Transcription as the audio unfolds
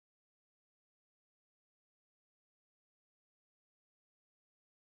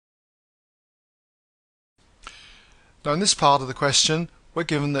Now in this part of the question we're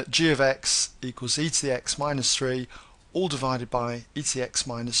given that g of x equals e to the x minus 3 all divided by e to the x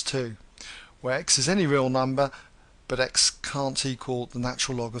minus 2, where x is any real number but x can't equal the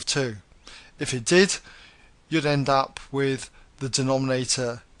natural log of 2. If it did, you'd end up with the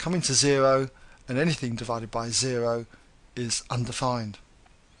denominator coming to 0 and anything divided by 0 is undefined.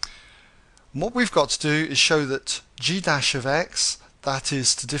 And what we've got to do is show that g dash of x, that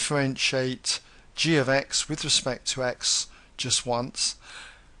is to differentiate g of x with respect to x just once,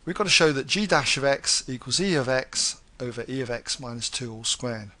 we've got to show that g dash of x equals e of x over e of x minus 2 all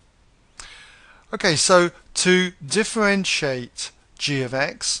squared. Okay, so to differentiate g of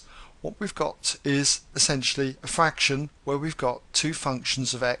x, what we've got is essentially a fraction where we've got two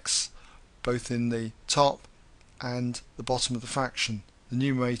functions of x both in the top and the bottom of the fraction, the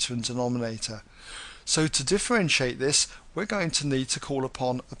numerator and denominator. So to differentiate this, we're going to need to call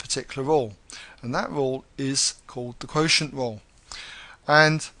upon a particular rule, and that rule is called the quotient rule.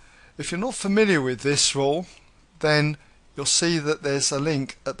 And if you're not familiar with this rule, then you'll see that there's a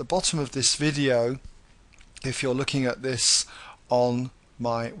link at the bottom of this video if you're looking at this on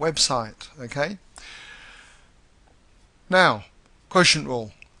my website. Okay. Now, quotient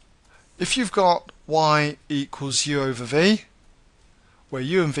rule. If you've got y equals u over v, where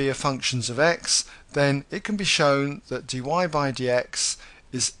u and v are functions of x, then it can be shown that dy by dx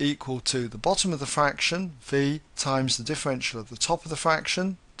is equal to the bottom of the fraction, v, times the differential of the top of the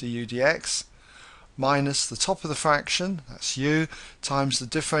fraction, du dx, minus the top of the fraction, that's u, times the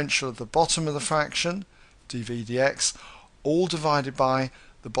differential of the bottom of the fraction, dv dx, all divided by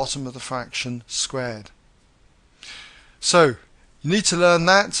the bottom of the fraction squared. So you need to learn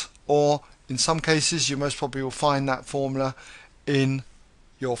that, or in some cases you most probably will find that formula in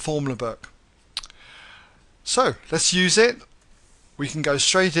your formula book. So let's use it. We can go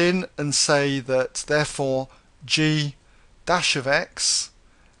straight in and say that therefore g dash of x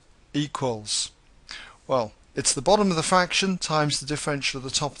equals, well, it's the bottom of the fraction times the differential of the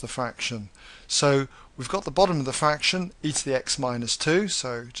top of the fraction. So we've got the bottom of the fraction, e to the x minus 2,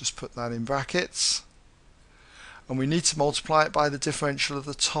 so just put that in brackets. And we need to multiply it by the differential of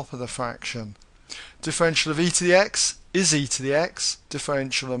the top of the fraction. Differential of e to the x is e to the x,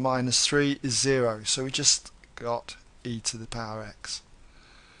 differential of minus 3 is 0, so we just got e to the power x.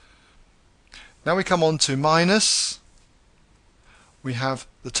 Now we come on to minus. We have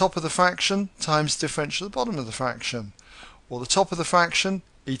the top of the fraction times differential of the bottom of the fraction. Well, the top of the fraction,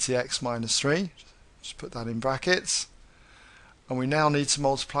 e to the x minus 3, just put that in brackets, and we now need to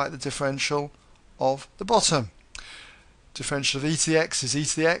multiply the differential of the bottom. Differential of e to the x is e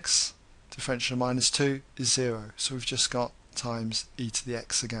to the x, differential of minus 2 is 0, so we've just got times e to the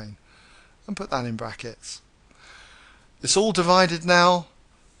x again, and put that in brackets. It's all divided now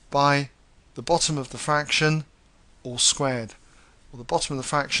by the bottom of the fraction all squared. Well, the bottom of the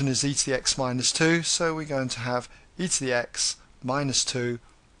fraction is e to the x minus 2, so we're going to have e to the x minus 2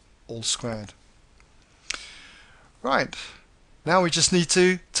 all squared. Right, now we just need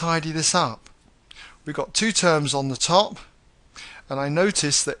to tidy this up. We've got two terms on the top, and I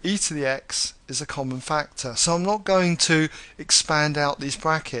notice that e to the x is a common factor, so I'm not going to expand out these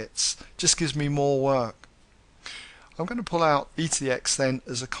brackets, it just gives me more work. I'm going to pull out e to the x then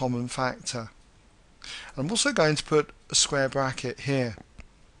as a common factor. I'm also going to put a square bracket here.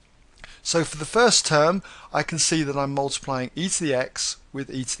 So for the first term I can see that I'm multiplying e to the x with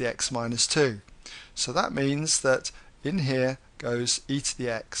e to the x minus 2. So that means that in here goes e to the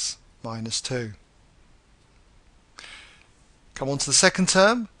x minus 2. Come on to the second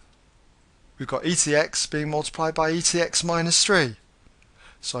term. We've got e to the x being multiplied by e to the x minus 3.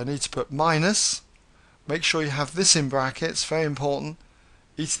 So I need to put minus, make sure you have this in brackets, very important,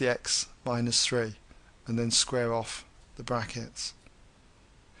 e to the x minus 3, and then square off the brackets.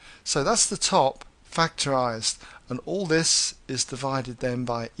 So that's the top factorized, and all this is divided then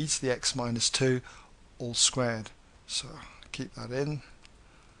by e to the x minus 2 all squared. So keep that in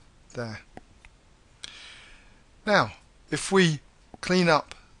there. Now if we clean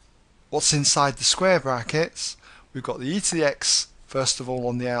up what's inside the square brackets, we've got the e to the x first of all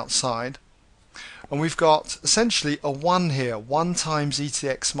on the outside, and we've got essentially a 1 here, 1 times e to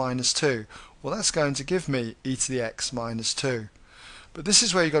the x minus 2. Well, that's going to give me e to the x minus 2. But this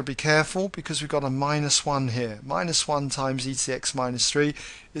is where you've got to be careful, because we've got a minus 1 here. Minus 1 times e to the x minus 3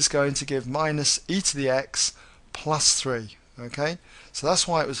 is going to give minus e to the x plus 3. Okay, so that's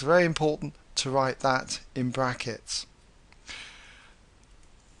why it was very important to write that in brackets.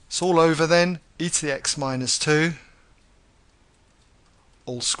 It's all over then, e to the x minus 2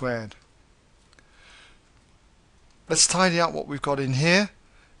 all squared. Let's tidy up what we've got in here.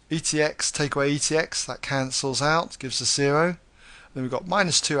 e to the x, take away e to the x, that cancels out, gives us 0. Then we've got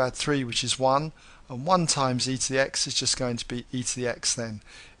minus 2 add 3, which is 1, and 1 times e to the x is just going to be e to the x then.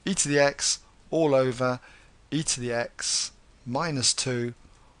 E to the x all over e to the x minus 2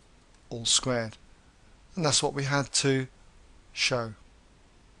 all squared. And that's what we had to show.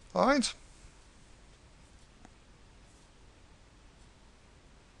 Alright?